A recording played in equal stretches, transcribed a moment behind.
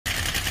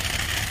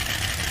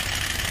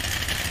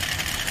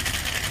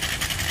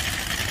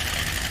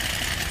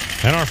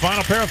And our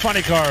final pair of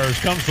funny cars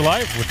comes to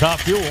life with Top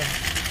Fuel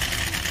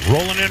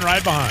rolling in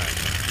right behind.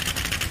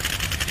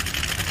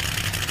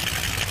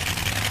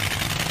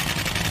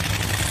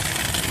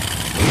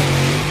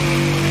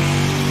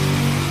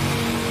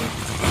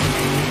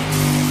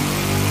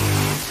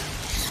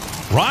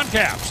 Ron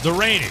Capps, the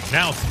reigning,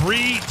 now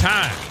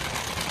 3-time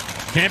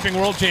Camping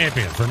World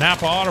Champion for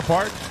Napa Auto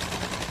Parts,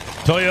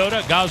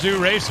 Toyota, Gazoo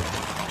Racing.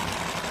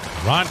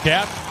 Ron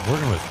Capps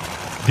working with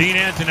Dean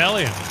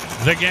Antonelli and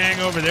the gang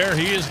over there.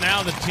 He is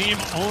now the team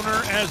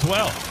owner as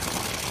well.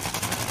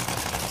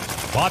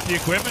 Bought the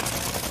equipment,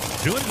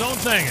 doing his own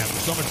thing after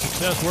so much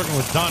success working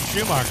with Don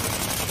Schumacher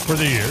for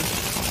the years.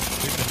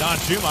 Speaking of Don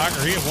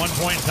Schumacher, he at one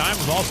point in time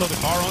was also the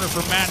car owner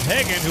for Matt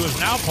Hagan, who is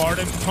now part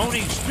of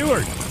Tony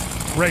Stewart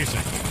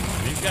Racing.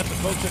 And he's got the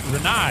folks at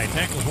Renai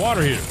tankless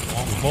water heaters,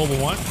 along with Mobile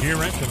One, Gear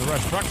Wrench, and the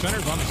Rush Truck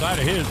Centers on the side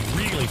of his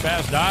really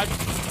fast Dodge.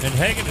 And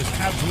Hagan just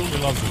absolutely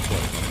loves this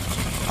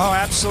place. Oh,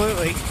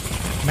 absolutely.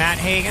 Matt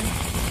Hagan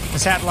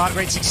has had a lot of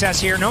great success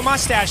here. No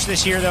mustache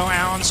this year, though,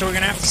 Alan, so we're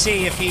going to have to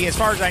see if he, as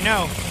far as I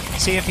know,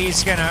 see if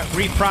he's going to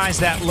reprise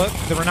that look.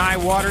 The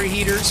Renai water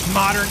heaters,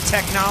 modern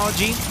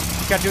technology.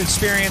 Got to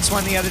experience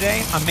one the other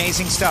day.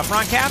 Amazing stuff.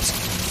 Ron Capps,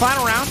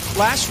 final round,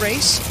 last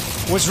race,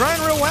 was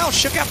running real well.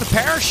 Shook out the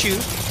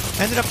parachute.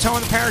 Ended up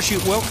towing the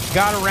parachute. Wilk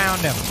got around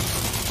him.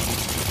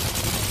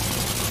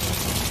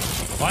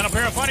 Final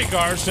pair of funny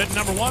cars sitting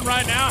number one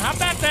right now. How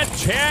about that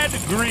Chad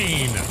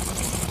Green?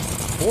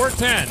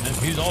 410, and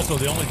he's also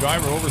the only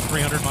driver over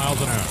 300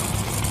 miles an hour.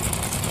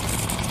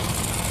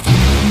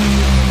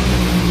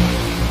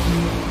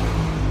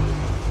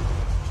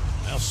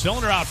 Now,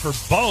 cylinder out for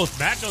both.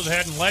 Matt goes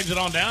ahead and legs it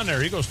on down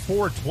there. He goes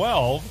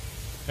 412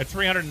 at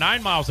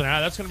 309 miles an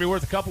hour. That's going to be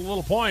worth a couple of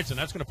little points, and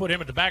that's going to put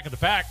him at the back of the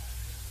pack.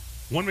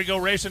 When we go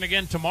racing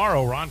again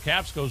tomorrow, Ron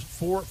Capps goes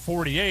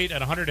 448 at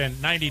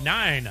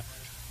 199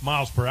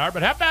 miles per hour.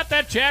 But how about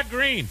that Chad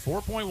Green?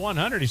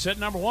 4.100. He's sitting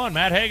number one.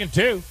 Matt Hagan,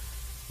 2.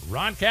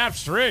 Ron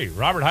Capps, 3.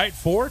 Robert Height,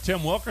 4.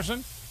 Tim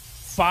Wilkerson,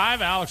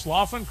 5. Alex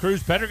Laughlin,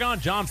 Cruz Pedregon,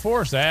 John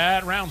Force.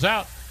 That rounds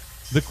out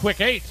the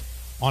quick 8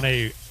 on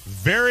a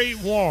very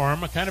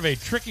warm, kind of a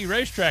tricky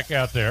racetrack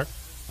out there.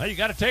 Now you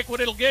got to take what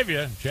it'll give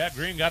you. Chad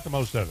Green got the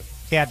most of it.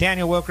 Yeah,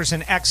 Daniel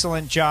Wilkerson,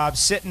 excellent job,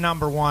 sitting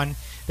number one.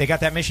 They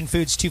got that Mission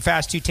Foods Too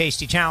Fast, Too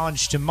Tasty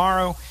challenge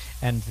tomorrow,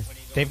 and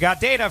they've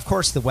got data. Of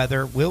course, the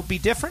weather will be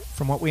different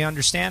from what we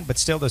understand, but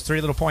still, those 3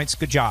 little points.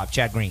 Good job,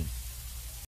 Chad Green.